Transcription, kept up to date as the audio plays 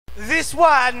This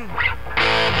one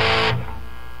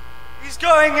is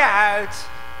going out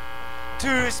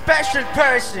to a special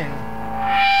person.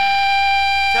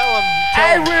 Tell him.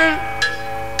 I will.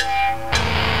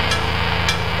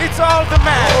 It's all the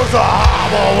man. Who's a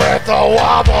hobble with the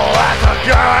wobble at the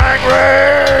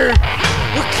gangway?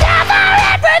 We cover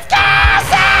it with gas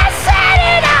and set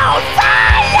it on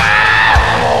fire.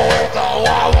 Hobble with the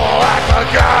wobble at the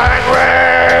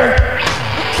gangway.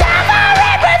 We cover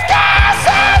it with gas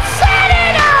and set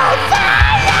it on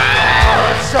fire.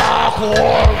 It's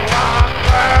awkward, not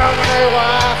family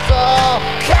laughter.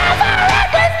 Cover it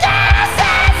with gas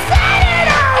and set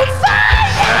it on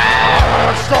fire.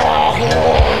 It's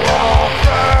awkward, not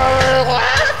family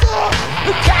laughter.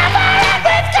 We cover it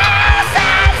with gas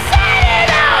and set it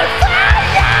on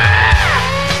fire.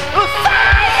 On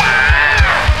fire.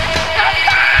 On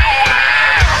fire.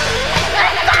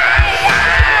 On fire.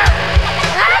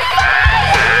 On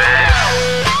fire.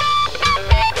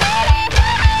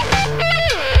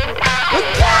 We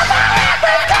cover it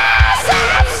with gas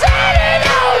and set it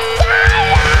on fire.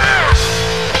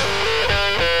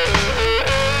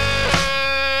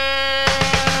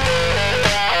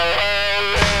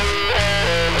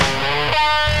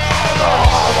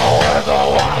 Hobble with the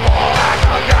wobble at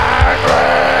the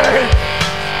gangway.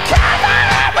 Cover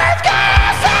it with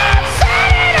gas and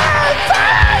set it on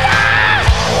fire.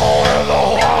 Hobble with the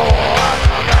wobble at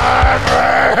the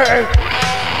gangway.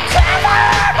 Cover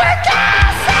it with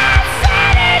gas and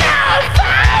set it on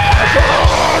fire.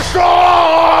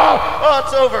 Oh,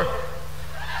 it's over.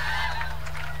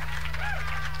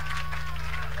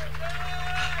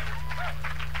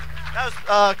 That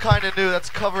was kind of new. That's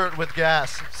cover it with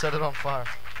gas. Set it on fire.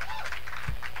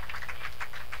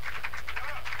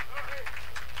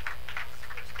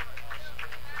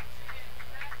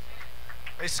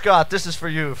 Hey, Scott, this is for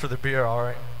you for the beer, all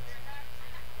right?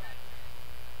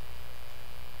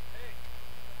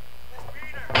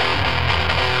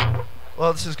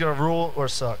 Well, this is going to rule or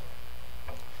suck.